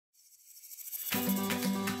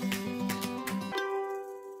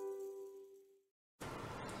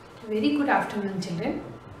Very good afternoon, children.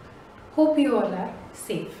 Hope you all are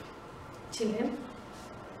safe. Children,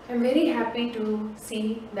 I am very happy to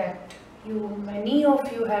see that many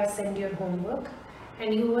of you have sent your homework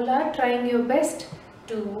and you all are trying your best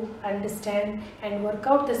to understand and work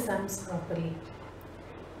out the sums properly.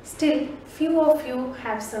 Still, few of you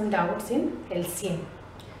have some doubts in LCM.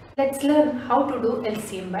 Let's learn how to do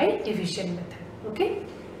LCM by division method. Okay?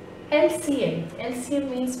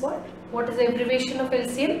 LCM means what? What is the abbreviation of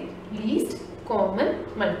LCM? Least common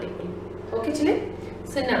multiple. Okay, children?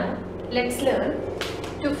 So now let's learn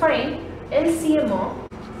to find LCM of.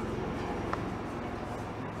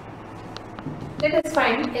 Let us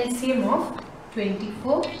find LCM of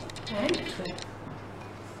 24 and 12.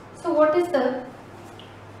 So what is the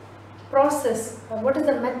process or what is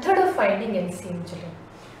the method of finding LCM, children?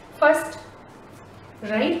 First,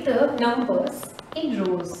 write the numbers in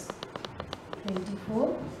rows.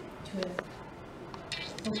 24, 12.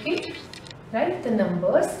 Okay, write the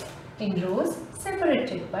numbers in rows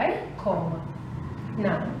separated by comma.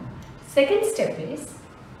 Now, second step is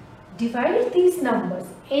divide these numbers,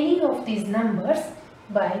 any of these numbers,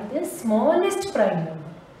 by the smallest prime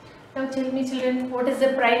number. Now tell me, children, what is the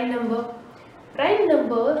prime number? Prime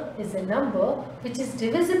number is a number which is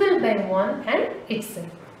divisible by 1 and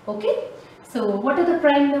itself. Okay, so what are the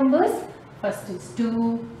prime numbers? First is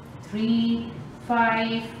 2, 3,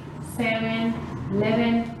 5, 7,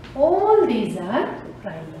 11. All these are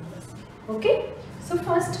prime numbers. Okay, so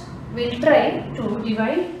first we'll try to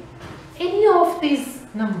divide any of these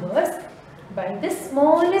numbers by the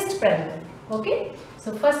smallest prime number. Okay,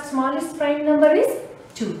 so first smallest prime number is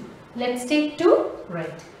 2. Let's take 2,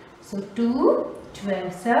 right. So 2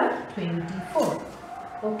 12s are 24.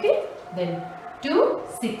 Okay, then 2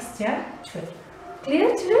 6s are 12.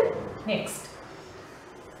 Clear, children? Next.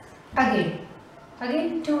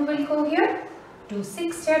 Again 2 will go here. 2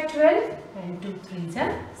 6s are 12 and 2 3s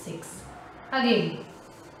are 6. Again,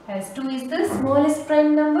 as 2 is the smallest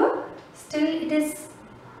prime number, still it is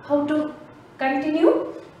how to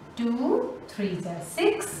continue. 2 3s are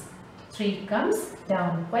 6. 3 comes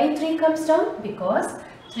down. Why 3 comes down? Because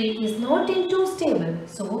 3 is not in 2's table.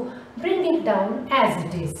 So bring it down as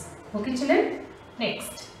it is. Okay, children?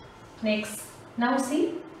 Next. Now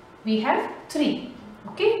see, we have 3.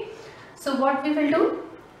 Okay. So what we will do?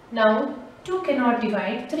 Now 2 cannot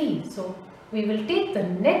divide 3. So we will take the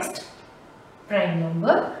next prime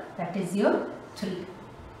number, that is your 3.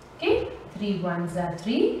 Okay. 3 1s are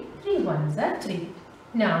 3. 3 1s are 3.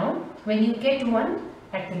 Now when you get 1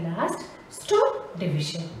 at the last, stop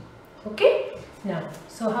division. Okay. Now,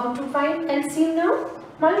 so how to find LCM now?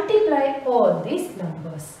 Multiply all these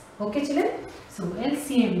numbers. Okay, children? So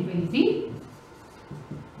LCM will be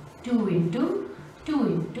 2 into 2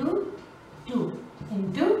 into 2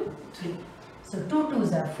 into 3. So 2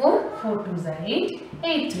 2s are 4, 4 2s are 8,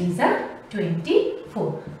 8 3s are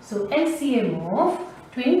 24. So LCM of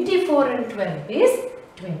 24 and 12 is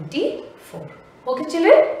 24. Okay,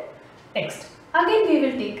 children? Next, again we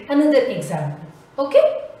will take another example.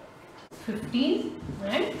 Okay? 15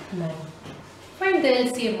 and 9. Find the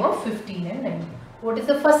LCM of 15 and 9. What is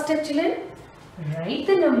the first step, children? Write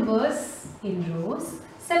the numbers in rows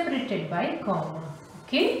separated by comma.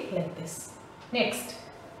 Okay, like this. Next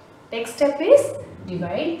step is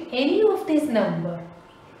divide any of these number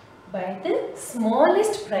by the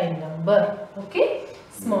smallest prime number. Okay,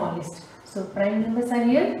 smallest. So prime numbers are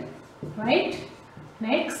here, right?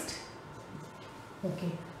 Next.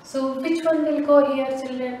 Okay, so which one will go here,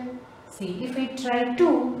 children? See, if we try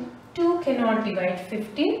 2, 2 cannot divide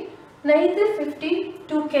 15. Neither 15,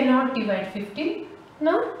 2 cannot divide 15.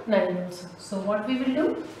 Now 9 also. So what we will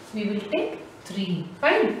do? We will take 3.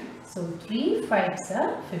 Fine. So 3 5s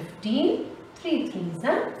are 15. 3 3s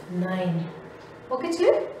are 9. Okay,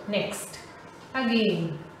 children? Next.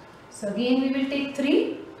 Again. So again we will take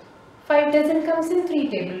 3. 5 doesn't come in 3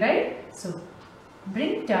 table, right? So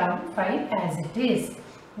bring down 5 as it is.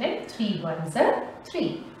 Then 3 1s are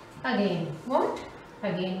 3. Again what?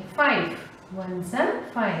 Again 5. 1s are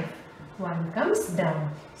 5. 1 comes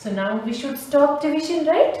down. So now we should stop division,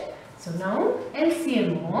 right? So now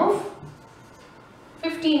LCM of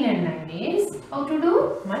 15 and 9 is how to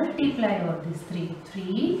do? Multiply all these 3.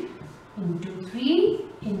 3 into 3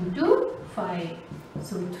 into 5.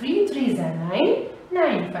 So 3 3s are 9.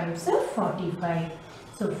 9 5s are 45.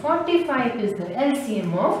 So 45 is the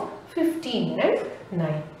LCM of 15 and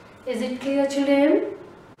 9. Is it clear, children?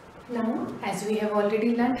 Now, as we have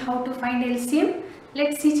already learned how to find LCM,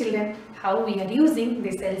 let's see, children, how we are using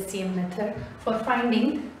this LCM method for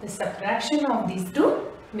finding the subtraction of these two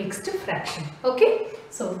mixed fractions. Okay,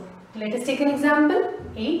 so let us take an example.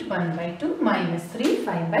 8 1 by 2 minus 3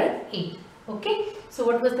 5 by 8. Okay. So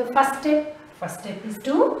what was the first step? First step is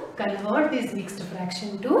to convert this mixed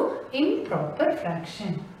fraction to improper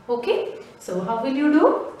fraction. Okay. So how will you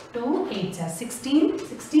do? 2 8s are 16.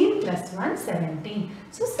 16 plus 1 17.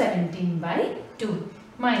 So 17 by 2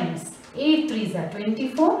 minus 8 3s are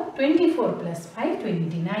 24. 24 plus 5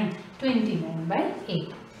 29. 29 by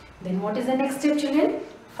 8. Then what is the next step, children?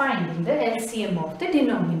 Finding the LCM of the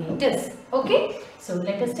denominators. Okay. So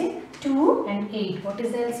let us take 2 and 8. What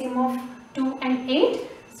is the LCM of 2 and 8?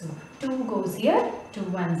 So 2 goes here. 2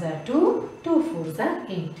 1s are 2. 2 4s are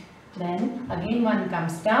 8. Then again 1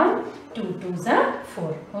 comes down. 2 2s are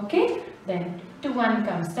 4. Okay. Then 2 1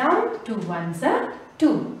 comes down. 2 1s are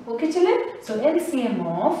 2. Okay, children. So LCM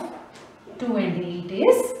of 2 and 8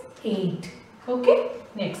 is 8. Okay.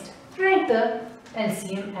 Next, write the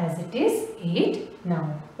LCM as it is 8.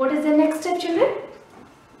 Now, what is the next step, children?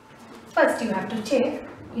 First, you have to check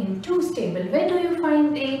in 2's table. Where do you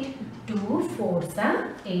find 8? 2 4s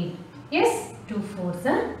are 8. Yes, 2 4s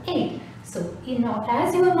are 8. So,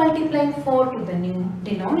 as you are multiplying 4 to the new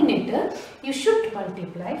denominator, you should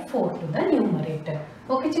multiply 4 to the numerator.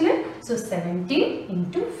 Okay, children? So, 17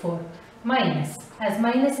 into 4 minus. As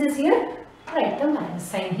minus is here, write the minus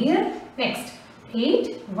sign here. Next,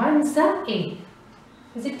 8 1s are 8.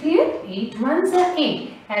 Is it clear? 8 1s are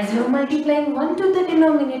 8. As you are multiplying 1 to the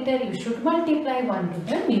denominator, you should multiply 1 to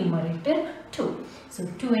the numerator too. So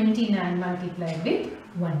 29 multiplied with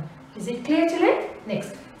 1. Is it clear, children?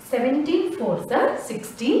 Next, 17 4s are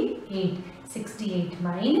 68. 68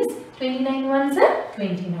 minus 29 1s are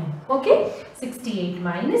 29. Okay? 68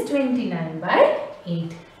 minus 29 by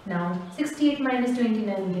 8. Now 68 minus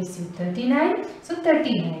 29 gives you 39. So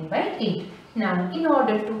 39 by 8. Now, in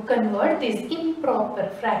order to convert this improper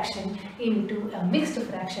fraction into a mixed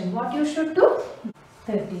fraction, what you should do?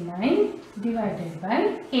 39 divided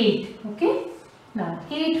by 8. Okay. Now,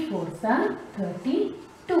 8 4s are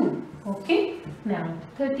 32. Okay. Now,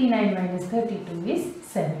 39 minus 32 is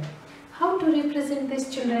 7. How to represent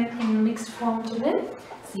this, children, in mixed form, children?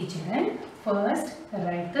 See, children, first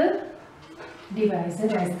write the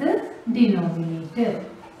divisor as the denominator.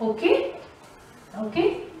 Okay.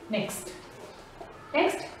 Okay. Next,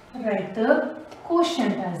 write the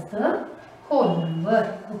quotient as the whole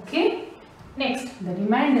number. Okay. Next, the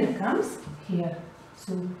remainder comes here.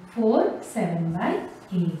 So, 4 7 by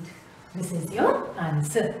 8. This is your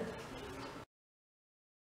answer.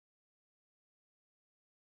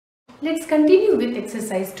 Let's continue with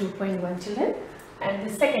exercise 2.1, children, and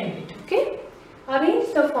the second bit. Okay.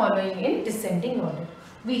 Arrange the following in descending order.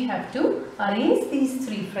 We have to arrange these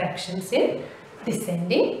three fractions in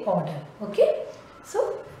descending order. Okay.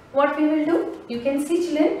 So, what we will do? You can see,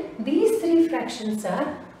 children, these three fractions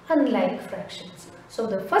are unlike fractions. So,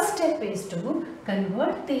 the first step is to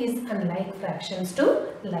convert these unlike fractions to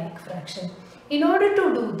like fraction. In order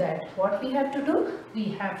to do that, what we have to do?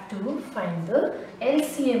 We have to find the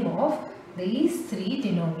LCM of these three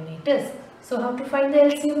denominators. So, how to find the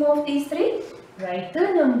LCM of these three? Write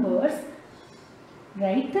the numbers,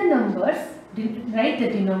 write the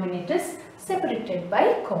denominators separated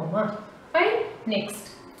by comma. Fine.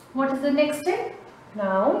 Next, what is the next step?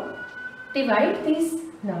 Now, divide this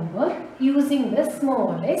number using the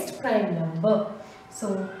smallest prime number.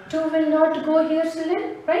 So, 2 will not go here,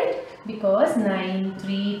 children, right? Because 9,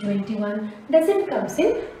 3, 21 doesn't come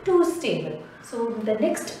in 2's table. So, the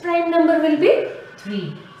next prime number will be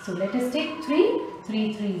 3. So, let us take 3.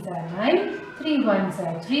 3 3s are 9. 3 1s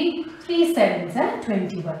are 3. 3 7s are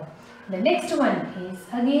 21. The next one is,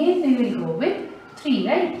 again we will go with 3,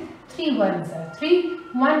 right? 3 1s are 3.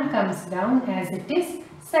 1 comes down as it is.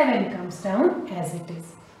 7 comes down as it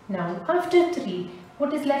is. Now, after 3,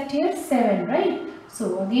 what is left here? 7, right?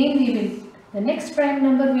 So, again we will, the next prime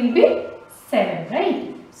number will be 7,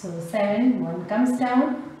 right? So, 7, 1 comes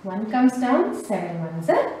down, 1 comes down, 7 1s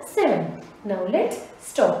are 7. Now, let's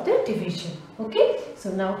stop the division. Okay?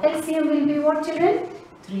 So, now LCM will be what, children?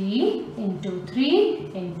 3 into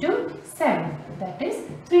 3 into 7. That is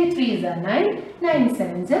 3 3s are 9, 9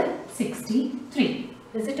 7s are 63.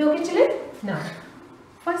 Is it okay, children? Now,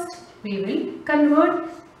 first we will convert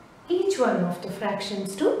each one of the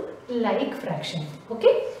fractions to like fraction.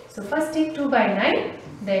 Okay? So, first take 2 by 9,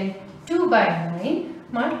 then 2 by 9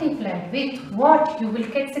 multiplied with what? You will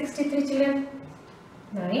get 63, children.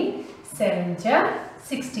 9 7s are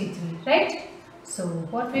 63, right? So,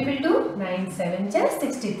 what we will do? 9 7s are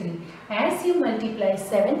 63. As you multiply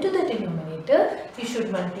 7 to the denominator, you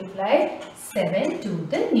should multiply 7 to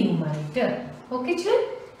the numerator. Okay,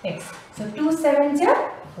 children? Next. So, 2 7s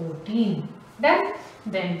are 14. Done.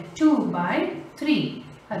 Then 2 by 3.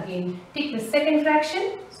 Again, take the second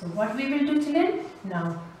fraction. So what we will do, children?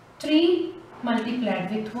 Now 3 multiplied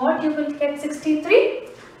with what you will get 63?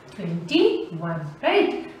 21,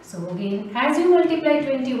 right? So again, as you multiply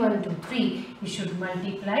 21 to 3, you should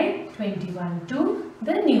multiply 21 to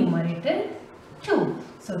the numerator 2.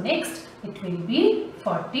 So next it will be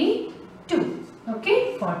 42.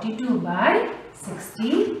 Okay, 42 by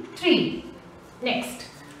 63. Next,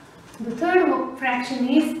 the third fraction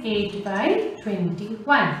is 8 by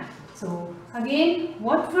 21. So again,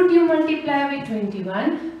 what would you multiply with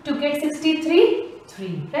 21 to get 63?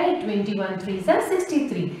 3, right? 21 3s are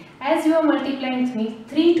 63. As you are multiplying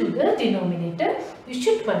 3 to the denominator, you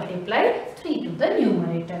should multiply 3 to the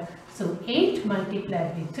numerator. So 8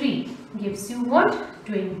 multiplied with 3 gives you what?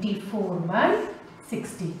 24 by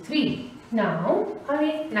 63. Now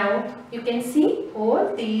you can see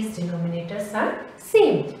all these denominators are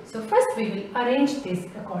same. So first we will arrange this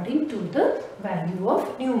according to the value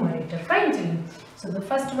of numerator. Fine. So the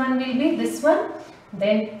first one will be this one,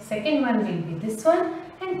 then second one will be this one,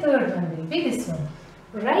 and third one will be this one.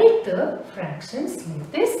 Write the fractions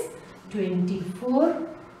like this.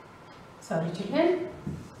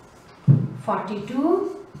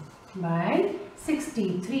 42 by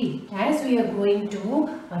 63. As we are going to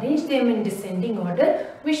arrange them in descending order,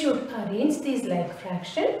 we should arrange these like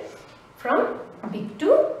fraction from big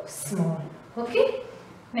to small. Okay.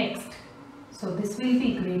 Next. So this will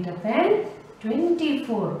be greater than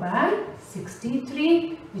 24 by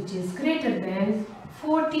 63, which is greater than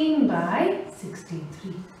 14 by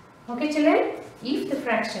 63. Okay, children. If the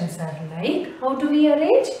fractions are like, how do we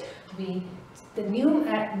arrange? We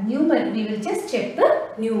will just check the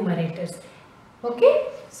numerators. Okay.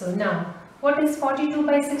 So now, what is 42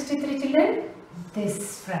 by 63, children?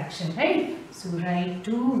 This fraction, right? So write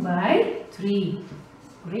 2 by 3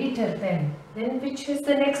 greater than. Then which is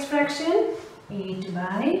the next fraction? 8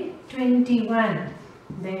 by 21.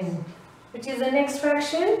 Then which is the next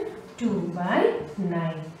fraction? 2 by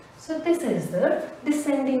 9. So this is the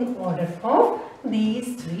descending order of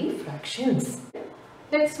these three fractions.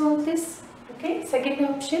 Let's solve this. Okay, second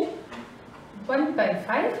option. 1 by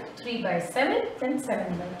 5, 3 by 7, then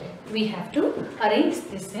 7 by 10. We have to arrange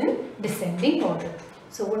this in descending order.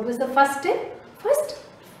 So what was the first step? First,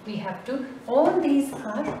 we have to, all these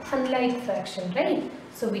are unlike fraction, right?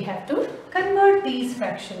 So we have to convert these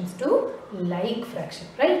fractions to like fraction,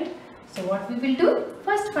 right? So what we will do?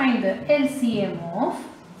 First find the LCM of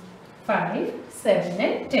 5, 7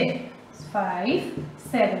 and 10. 5,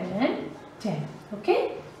 7 and 10.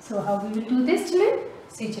 Okay? So how we will do this, children?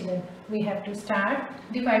 See, children, we have to start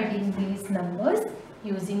dividing these numbers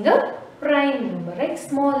using a prime number, right?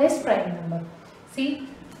 Smallest prime number. See,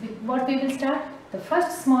 with what we will start? The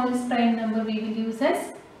first smallest prime number we will use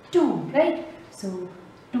as 2, right? So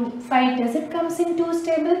 5 does it comes in 2's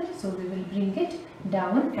table, so we will bring it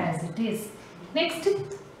down as it is. Next,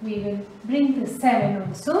 we will bring the 7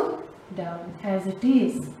 also down as it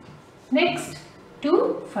is. Next,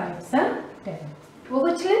 2 5s are 10.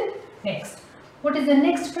 Over, children. Next, what is the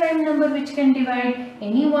next prime number which can divide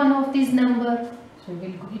any one of these numbers? So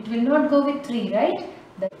it will not go with 3, right?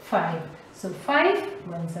 The 5. So 5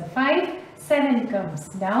 ones are 5, 7 comes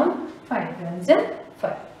down, 5 ones are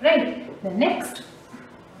 5, right? The next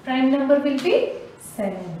prime number will be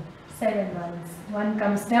 7. 7 ones, 1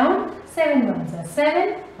 comes down, 7 ones are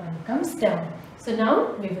 7, 1 comes down. So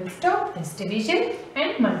now we will stop this division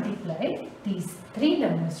and multiply these three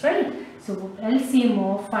numbers, right? So LCM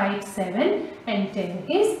of 5, 7 and 10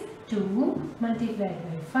 is 2 multiplied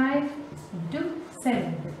by 5 into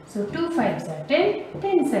 7. So 2 5s are 10,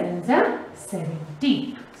 10 7s are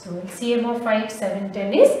 70. So LCM of 5, 7,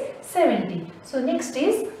 10 is 70. So next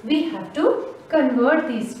is we have to convert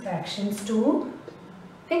these fractions to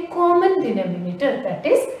a common denominator, that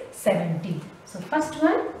is 70. So first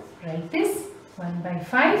one, write this 1 by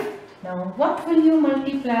 5. Now what will you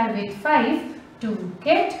multiply with 5 to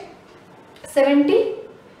get 70?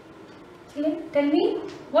 Tell me,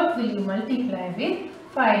 what will you multiply with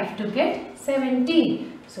 5 to get 70?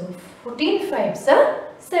 So 14 5s are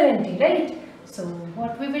 70, right? So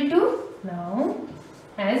what we will do now?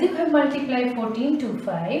 As you have multiplied 14 to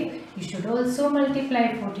 5, you should also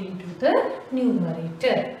multiply 14 to the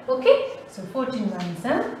numerator. Okay? So 14 ones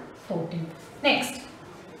are 14. Next,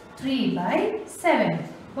 3 by 7.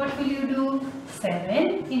 What will you do?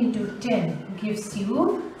 7 into 10 gives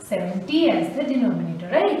you 70 as the denominator,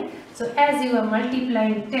 right? So as you are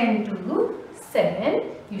multiplying 10 to 7,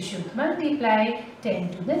 you should multiply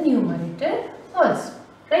 10 to the numerator also,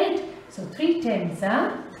 right? So 3 10s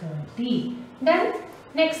are 30. Then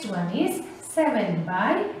next one is 7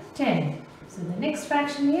 by 10. So the next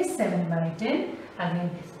fraction is 7 by 10.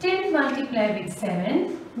 Again, 10 multiplied with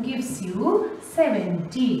 7 gives you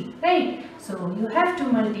 70, right? So you have to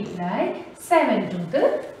multiply 7 to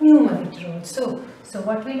the numerator also. So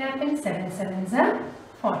what will happen? 7 7s are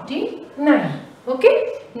 49.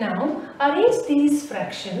 Okay. Now arrange these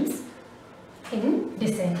fractions in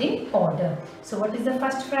descending order. So what is the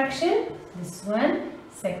first fraction? This one.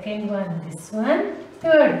 Second one, this one.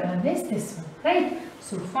 Third one is this one, right?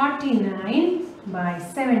 So 49 by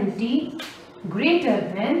 70 greater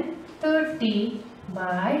than 30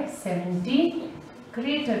 by 70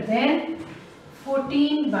 greater than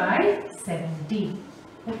 14 by 70.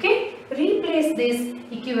 Okay, replace these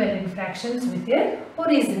equivalent fractions with their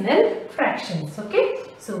original fractions. Okay,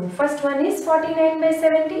 so first one is 49 by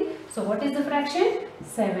 70. So what is the fraction?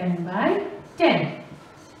 7 by 10.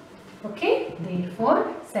 Okay,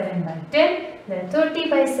 therefore 7 by 10. Then 30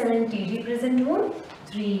 by 70 represent what?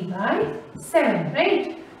 3 by 7,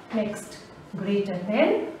 right? Next, greater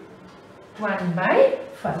than 1 by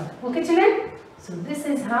 5. Okay, children? So this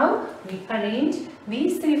is how we arrange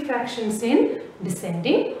these three fractions in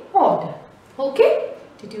descending order. Okay?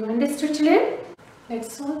 Did you understand, children?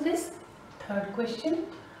 Let's solve this third question.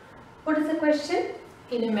 What is the question?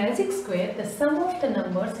 In a magic square, the sum of the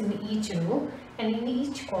numbers in each row and in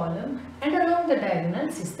each column and along the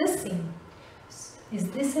diagonals is the same. Is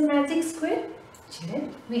this a magic square?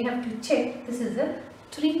 Children, we have to check. This is a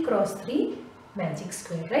 3 cross 3 magic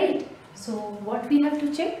square, right? So what we have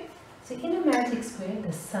to check? So in a magic square,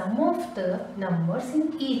 the sum of the numbers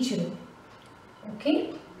in each row,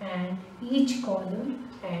 okay, and each column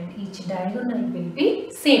and each diagonal will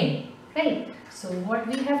be same, right? So what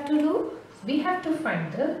we have to do? We have to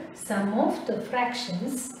find the sum of the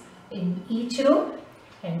fractions in each row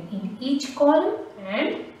and in each column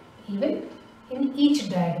and even in each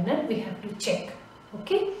diagonal. We have to check,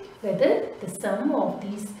 okay, whether the sum of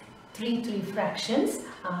these three fractions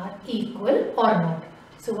are equal or not.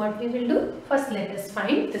 So what we will do? First let us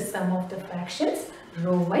find the sum of the fractions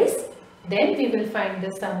row wise. Then we will find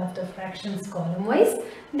the sum of the fractions column wise.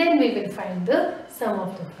 Then we will find the sum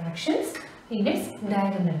of the fractions in its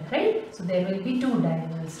diagonal, right? So there will be 2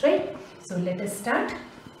 diagonals, right? So let us start.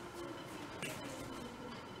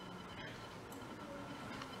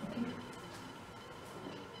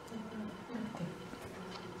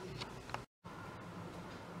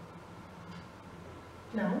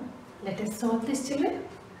 Now let us solve this, children.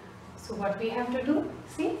 So what we have to do?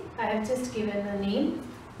 See, I have just given a name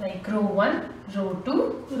like row 1, row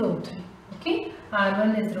 2, row 3. Okay,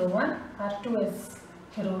 R1 is row 1, R2 is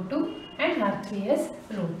row 2 and R3 is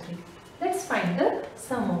row 3. Let's find the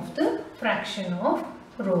sum of the fraction of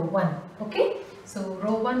row 1. Okay, so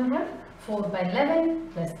row 1 have 4 by 11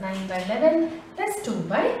 plus 9 by 11 plus 2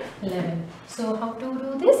 by 11. So how to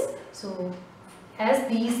do this? So as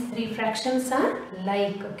these three fractions are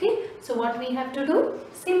like, okay, so what we have to do?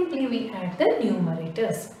 Simply we add the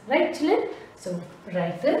numerators, right, children? So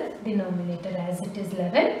write the denominator as it is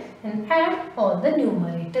 11 and add all the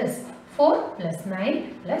numerators. 4 plus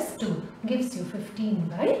 9 plus 2 gives you 15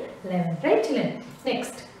 by 11, right, children?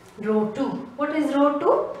 Next, row 2. What is row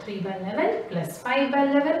 2? 3 by 11 plus 5 by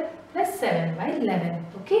 11 plus 7 by 11.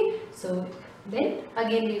 Okay, so then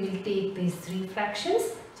again we will take these three fractions.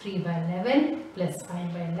 3 by 11 plus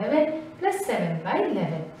 5 by 11 plus 7 by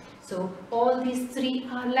 11. So all these three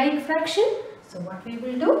are like fraction. So what we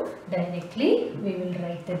will do? Directly we will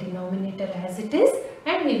write the denominator as it is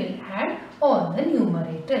and we will add all the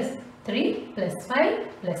numerators. 3 plus 5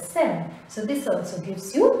 plus 7. So this also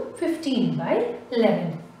gives you 15 by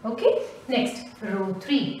 11. Okay. Next, row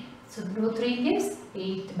 3. So row 3 gives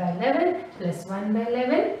 8 by 11 plus 1 by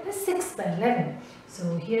 11 plus 6 by 11.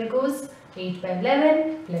 So here goes 8 by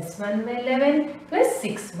 11 plus 1 by 11 plus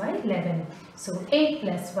 6 by 11. So 8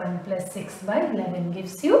 plus 1 plus 6 by 11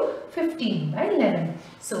 gives you 15 by 11.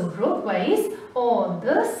 So row wise all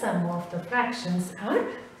the sum of the fractions are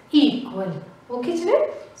equal. Okay,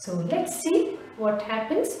 children? So let's see what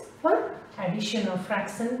happens for addition of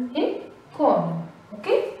fraction in column.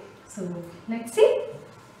 Okay? So let's see.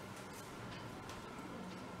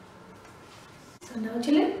 So now,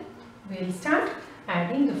 children, we will start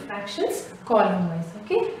adding the fractions column wise.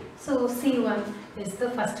 Okay, so C1 is the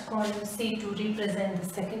first column, C2 represent the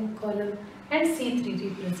second column and C3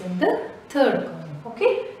 represent the third column.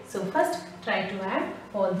 Okay, so first try to add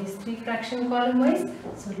all these three fraction column wise.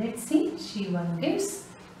 So let's see, C1 gives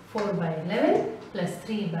 4 by 11 plus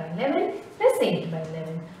 3 by 11 plus 8 by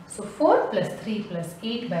 11. So 4 plus 3 plus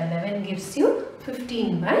 8 by 11 gives you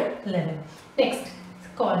 15 by 11. Next,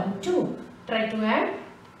 column 2. Try to add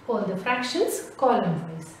all the fractions column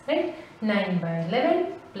wise, right? 9 by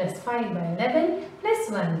 11 plus 5 by 11 plus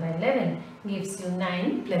 1 by 11 gives you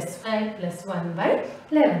 9 plus 5 plus 1 by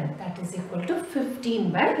 11. That is equal to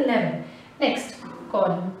 15 by 11. Next,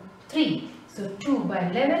 column 3. So 2 by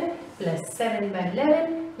 11 plus 7 by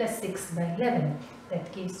 11 plus 6 by 11.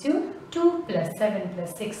 That gives you 2 plus 7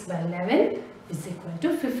 plus 6 by 11 is equal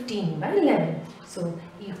to 15 by 11. So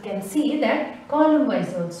you can see that column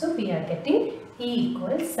wise also we are getting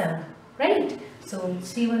equal sum, right? So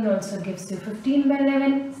C1 also gives you 15 by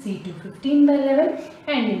 11, C2 15 by 11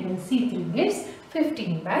 and even C3 gives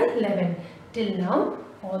 15 by 11. Till now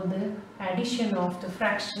all the addition of the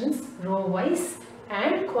fractions row wise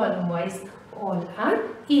and column wise all are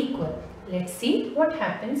equal. Let's see what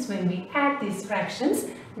happens when we add these fractions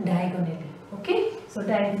diagonally. Okay, so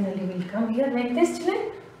diagonally will come here like this,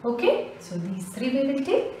 children. Okay, so these three we will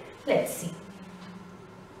take. Let's see.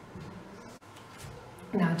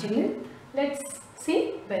 Now children, let's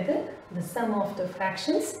see whether the sum of the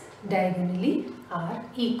fractions diagonally are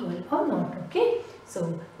equal or not. Okay,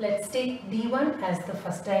 so let's take D1 as the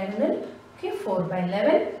first diagonal. Okay, 4 by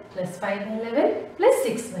 11 plus 5 by 11 plus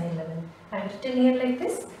 6 by 11. I have written here like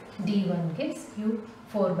this. D1 gives you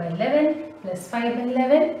 4 by 11 plus 5 by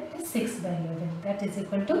 11 plus 6 by 11. That is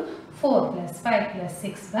equal to 4 plus 5 plus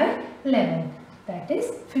 6 by 11. That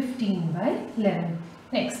is 15 by 11.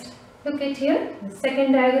 Next, look at here the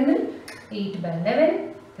second diagonal. 8 by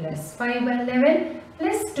 11 plus 5 by 11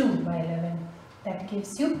 plus 2 by 11. That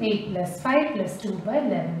gives you 8 plus 5 plus 2 by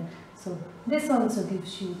 11. So this also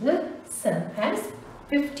gives you the sum as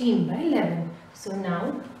 15 by 11. So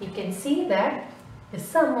now you can see that the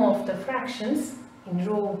sum of the fractions in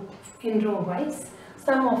row wise,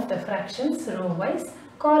 sum of the fractions row wise,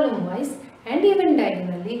 column wise and even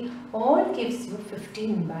diagonally all gives you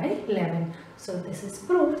 15 by 11. So this is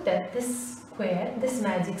proof that this square, this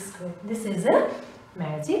magic square, this is a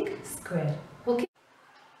magic square. Okay.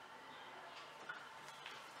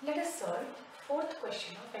 Let us solve fourth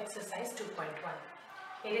question of exercise 2.1.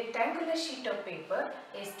 A rectangular sheet of paper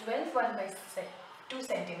is 12 1 by 2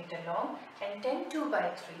 cm long and 10 2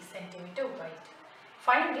 by 3 cm wide.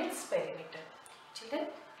 Find its perimeter. Children,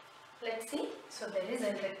 let's see. So there is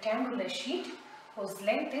a rectangular sheet whose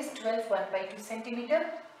length is 12 1 by 2 cm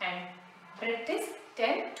and breadth is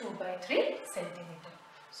 10 2 by 3 cm.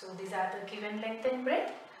 So these are the given length and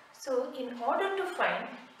breadth. So in order to find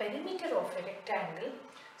perimeter of a rectangle,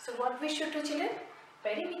 so what we should do, children?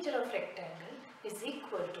 Perimeter of rectangle is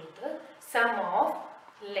equal to the sum of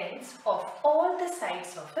lengths of all the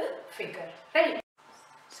sides of a figure, right?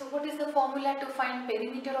 So what is the formula to find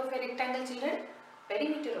perimeter of a rectangle, children?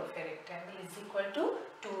 Perimeter of a rectangle is equal to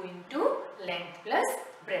 2 into length plus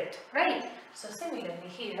breadth, right? So similarly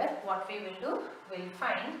here what we will do, we will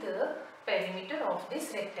find the perimeter of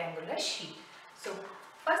this rectangular sheet. So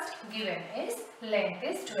first given is length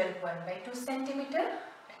is 12 1 by 2 cm.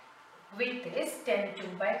 Width is 10 2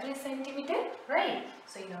 by 3 cm, right?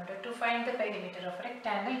 So in order to find the perimeter of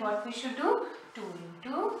rectangle, what we should do? 2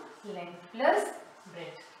 into length plus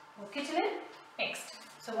breadth. Okay, children? Next.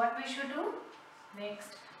 So what we should do?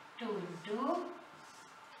 Next, 2 into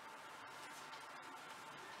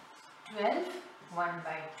 12 1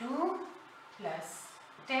 by 2 plus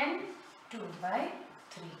 10 2 by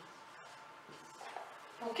 3.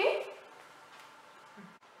 Okay?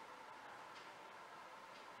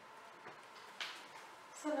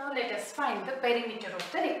 So now let us find the perimeter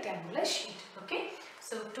of the rectangular sheet. Okay.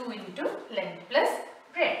 So 2 into length plus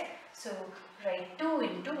breadth. So write 2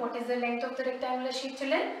 into, what is the length of the rectangular sheet,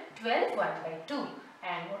 children? 12 1 by 2.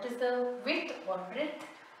 And what is the width or breadth?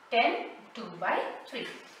 10 2 by 3.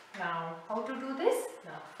 Now how to do this?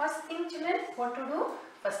 Now first thing, children, what to do?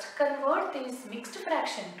 First convert this mixed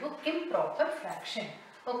fraction to improper fraction.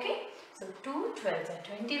 Okay. So 2 12s are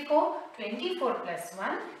 24. 24 plus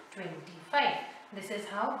 1 25. This is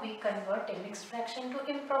how we convert a mixed fraction to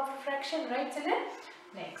improper fraction, right, children?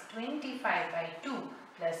 Next, 25 by 2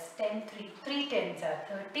 plus 10, 3 tens are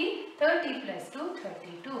 30. 30 plus 2,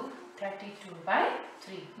 32. 32 by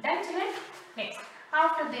 3. Done, children? Next,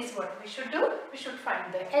 after this what we should do? We should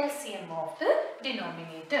find the LCM of the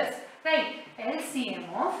denominators, right?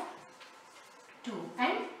 LCM of 2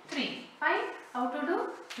 and 3. Fine. How to do?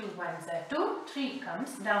 2 ones are 2, 3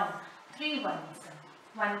 comes down. 3 ones are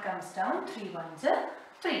 1 comes down, 3 ones are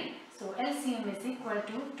 3. So LCM is equal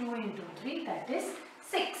to 2 into 3, that is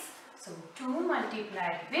 6. So 2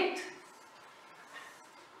 multiplied with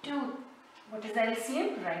 2. What is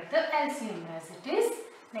LCM? Write the LCM as it is.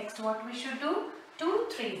 Next what we should do? 2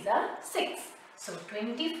 3s are 6. So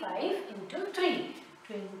 25 into 3.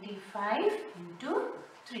 25 into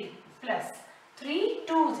 3 plus 3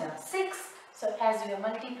 2s are 6. So as we are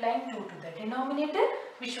multiplying 2 to the denominator,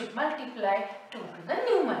 we should multiply 2 to the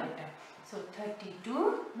numerator. So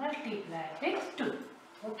 32 multiplied with 2.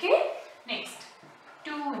 Okay. Next,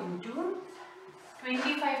 2 into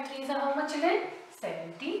 25 3s are how much children?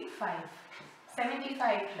 75.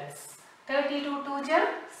 75 plus 32 2s are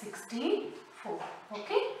 64.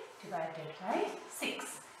 Okay. Divided by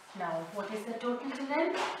 6. Now, what is the total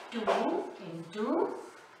children? 2 into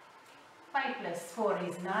 5 plus 4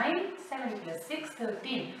 is 9, 7 plus 6,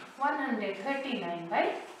 13. 139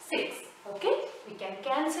 by 6. Okay, we can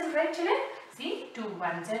cancel, right children? See, 2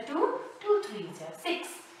 1s are 2, 2 3s are 6.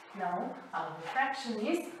 Now, our fraction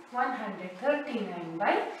is 139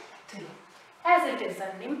 by 3. As it is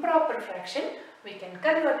an improper fraction, we can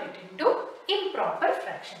convert it into improper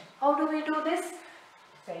fraction. How do we do this?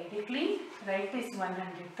 Directly write this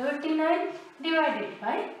 139 divided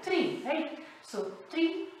by 3, right? So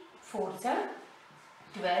 3 4s are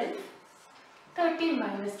 12, 13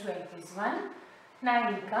 minus 12 is 1,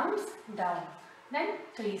 9 comes down, then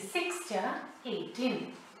 3 6 are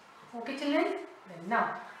 18. Okay children? Then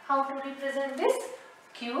now, how to represent this?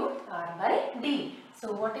 Q R by D.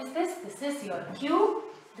 So what is this? This is your Q,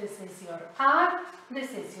 this is your R,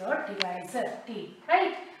 this is your divisor D,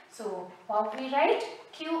 right? So what we write?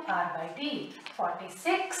 Q R by D,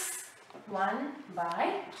 46, 1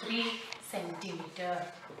 by 3 centimeter.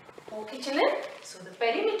 Okay children, so the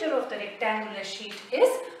perimeter of the rectangular sheet is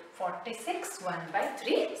 46 1 by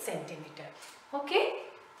 3 centimeter. Okay.